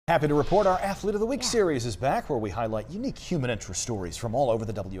Happy to report our Athlete of the Week series is back, where we highlight unique human interest stories from all over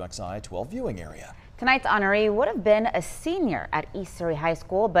the WXI 12 viewing area. Tonight's honoree would have been a senior at East Surry High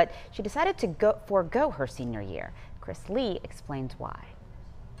School, but she decided to forego her senior year. Chris Lee explains why.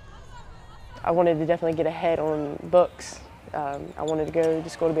 I wanted to definitely get ahead on books. I wanted to go to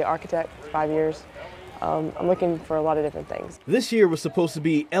school to be an architect for 5 years. I'm looking for a lot of different things. This year was supposed to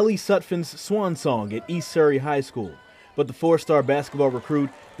be Ellie Sutphin's swan song at East Surry High School, but the four-star basketball recruit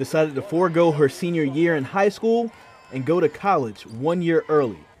decided to forego her senior year in high school and go to college 1 year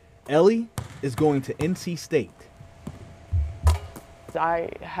early. Ellie is going to NC State. I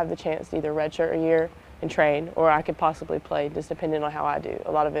have the chance to either redshirt a year and train, or I could possibly play, just depending on how I do.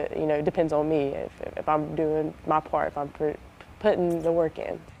 A lot of it, depends on me. If I'm doing my part, if I'm putting the work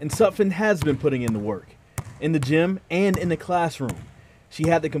in. And Sutphin has been putting in the work, in the gym and in the classroom. She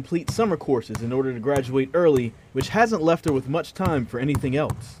had to complete summer courses in order to graduate early, which hasn't left her with much time for anything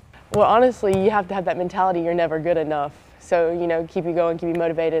else. Well, honestly, you have to have that mentality you're never good enough. So, keep you going, keep you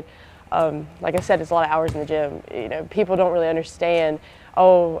motivated. Like I said, it's a lot of hours in the gym. People don't really understand,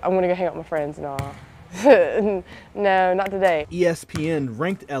 oh, I'm going to go hang out with my friends. No. No, not today. ESPN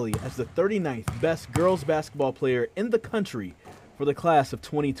ranked Ellie as the 39th best girls basketball player in the country for the class of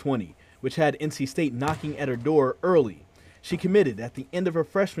 2020, which had NC State knocking at her door early. She committed at the end of her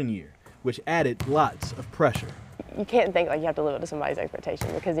freshman year, which added lots of pressure. You can't think like you have to live up to somebody's expectation,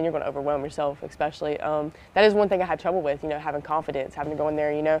 because then you're going to overwhelm yourself, especially. That is one thing I had trouble with, having confidence, having to go in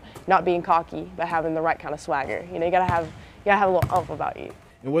there, not being cocky, but having the right kind of swagger. You gotta have a little oomph about you.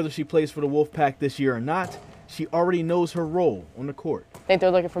 And whether she plays for the Wolfpack this year or not, she already knows her role on the court. I think they're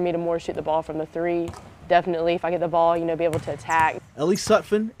looking for me to more shoot the ball from the three. Definitely, if I get the ball, be able to attack. Ellie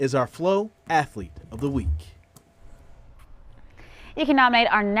Sutphin is our Flow Athlete of the Week. You can nominate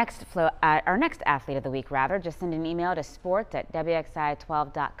our next Athlete of the Week, Just send an email to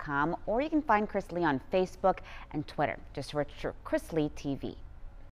sports@wxi12.com, or you can find Chris Lee on Facebook and Twitter. Just search for Chris Lee TV.